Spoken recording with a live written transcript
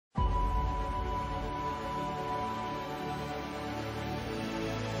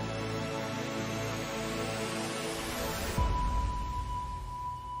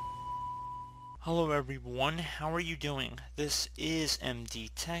Hello everyone, how are you doing? This is MD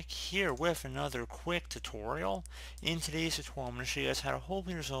Tech here with another quick tutorial. In today's tutorial I'm going to show you guys how to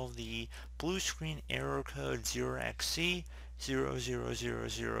hopefully resolve the blue screen error code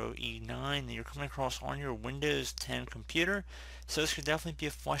 0xc00000e9 that you're coming across on your Windows 10 computer. So this could definitely be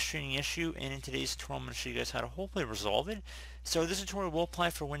a frustrating issue, and in today's tutorial I'm going to show you guys how to hopefully resolve it. So this tutorial will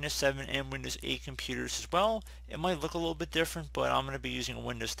apply for Windows 7 and Windows 8 computers as well. It might look a little bit different, but I'm going to be using a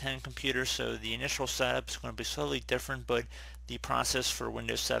Windows 10 computer, so the initial setup is going to be slightly different, but the process for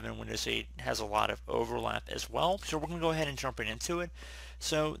Windows 7 and Windows 8 has a lot of overlap as well. So we're going to go ahead and jump right into it.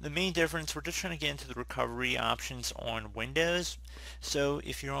 So the main difference, we're just trying to get into the recovery options on Windows. So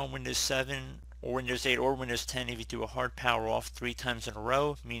if you're on Windows 7 or Windows 8 or Windows 10, if you do a hard power off 3 times in a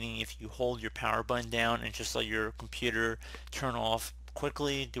row, meaning if you hold your power button down and just let your computer turn off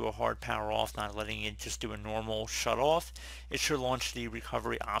quickly, do a hard power off, not letting it just do a normal shut off, it should launch the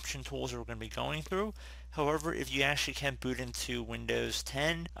recovery option tools that we're going to be going through. However, if you actually can't boot into Windows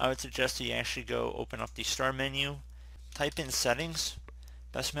 10, I would suggest that you actually go open up the start menu, type in settings.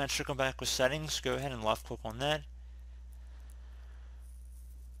 Best match should come back with settings. Go ahead and left click on that.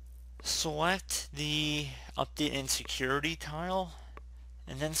 Select the update and security tile,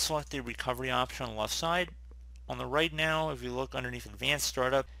 and then select the recovery option on the left side. On the right now, if you look underneath advanced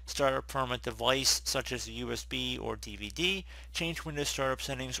startup from a device such as a USB or DVD, change Windows startup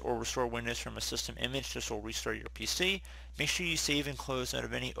settings or restore Windows from a system image. This will restart your PC. Make sure you save and close out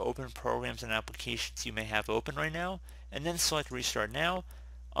of any open programs and applications you may have open right now, and then select restart now.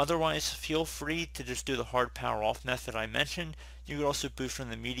 Otherwise, feel free to just do the hard power off method I mentioned. You could also boot from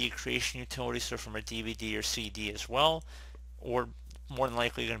the media creation utility, so from a DVD or CD as well, or more than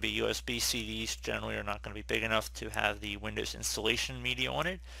likely going to be USB. CDs generally are not going to be big enough to have the Windows installation media on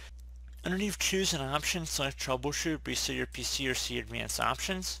it. Underneath choose an option, select Troubleshoot, reset your PC, or see advanced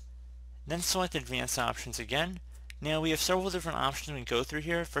options. Then select advanced options again. Now we have several different options we can go through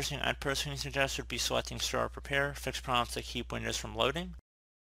here. First thing I'd personally suggest would be selecting Start Prepare, fix prompts that keep Windows from loading.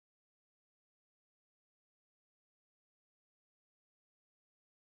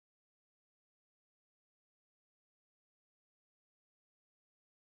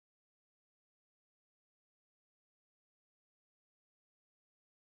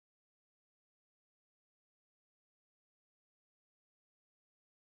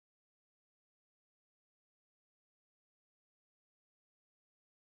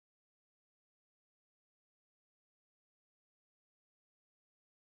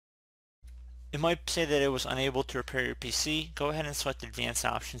 It might say that it was unable to repair your PC. Go ahead and select advanced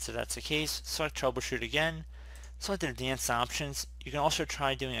options if that's the case. Select troubleshoot again. Select advanced options. You can also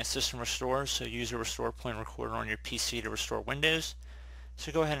try doing a system restore, so use a restore point recorder on your PC to restore Windows.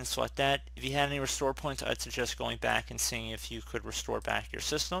 So go ahead and select that. If you had any restore points, I'd suggest going back and seeing if you could restore back your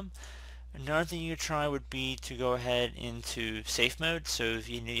system. Another thing you could try would be to go ahead into safe mode. So if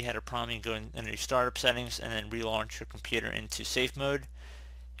you knew you had a problem, you can go into your startup settings and then relaunch your computer into safe mode.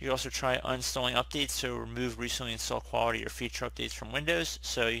 You can also try uninstalling updates, so remove recently installed quality or feature updates from Windows.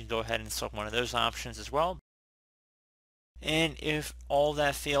 So you can go ahead and select one of those options as well. And if all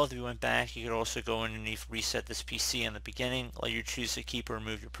that failed, if you went back, you could also go underneath reset this PC in the beginning, let you choose to keep or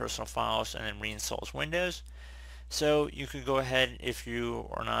remove your personal files, and then reinstall Windows. So you could go ahead, if you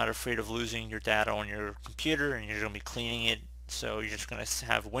are not afraid of losing your data on your computer and you're going to be cleaning it, so you're just going to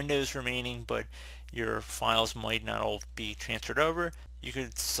have Windows remaining, but your files might not all be transferred over. You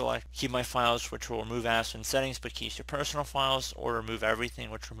could select Keep My Files, which will remove apps and settings but keeps your personal files, or Remove Everything,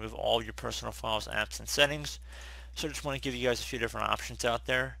 which will remove all your personal files, apps, and settings. So I just want to give you guys a few different options out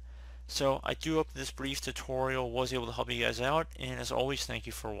there. So I do hope this brief tutorial was able to help you guys out, and as always, thank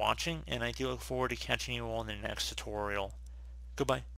you for watching, and I do look forward to catching you all in the next tutorial. Goodbye.